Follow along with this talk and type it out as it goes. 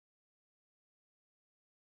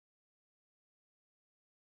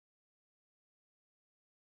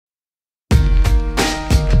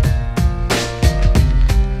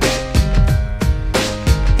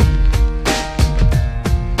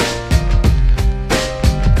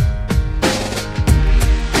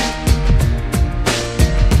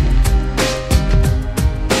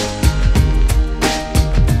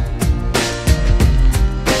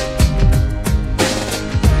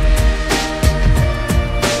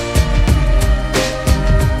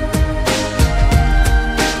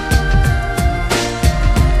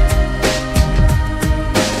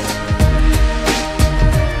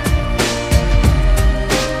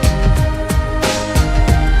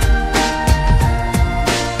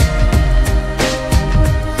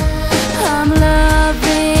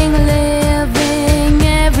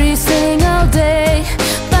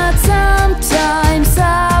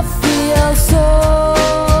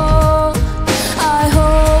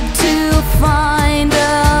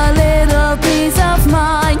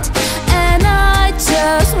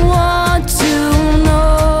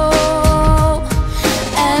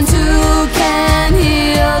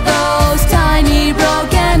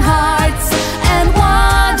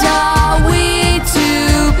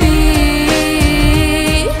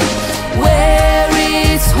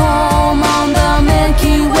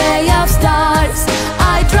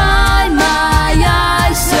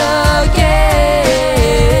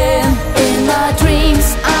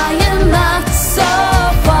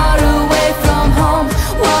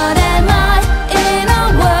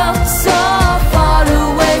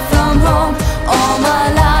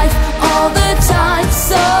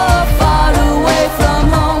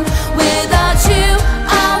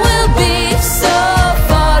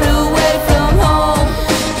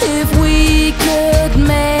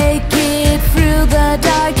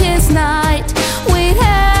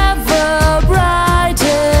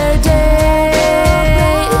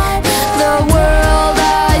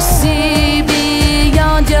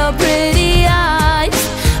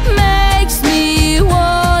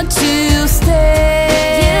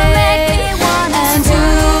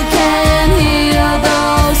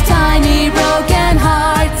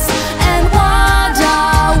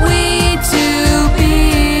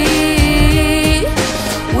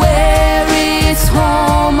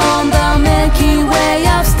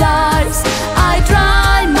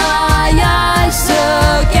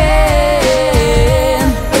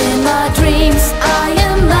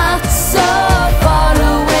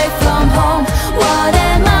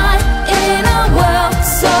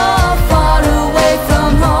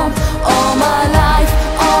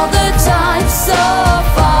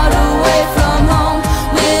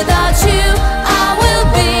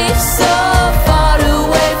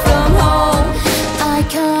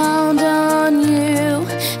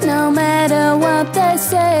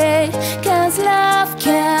away, 'cause love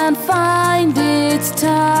can't find its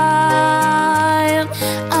time.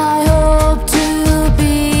 I hope to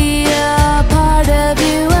be a part of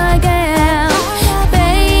you again.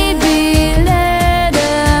 Baby, let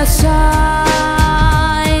us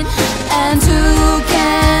shine. And who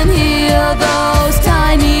can heal those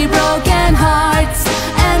tiny broken hearts?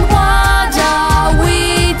 And what are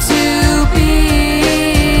we to be?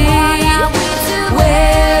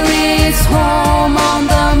 Where is home on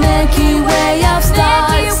the Milky Way of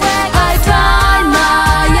stars? I dry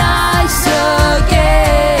my eyes again.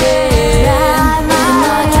 In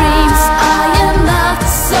my dreams I am not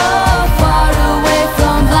so far away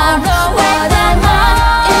from home. What am I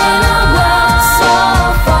in a world so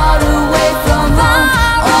far away from home?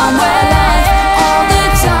 All my life, all the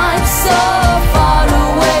time, so far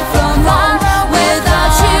away from home.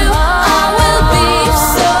 Without you I will be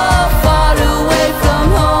so far away from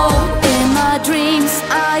home. In my dreams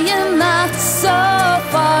I am not so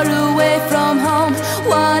far away from home.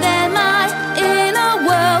 What am I in a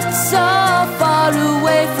world so far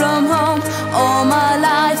away from home? All my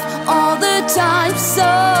life, all the time,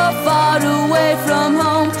 so far away from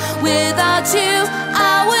home. Without you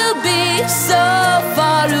I will be so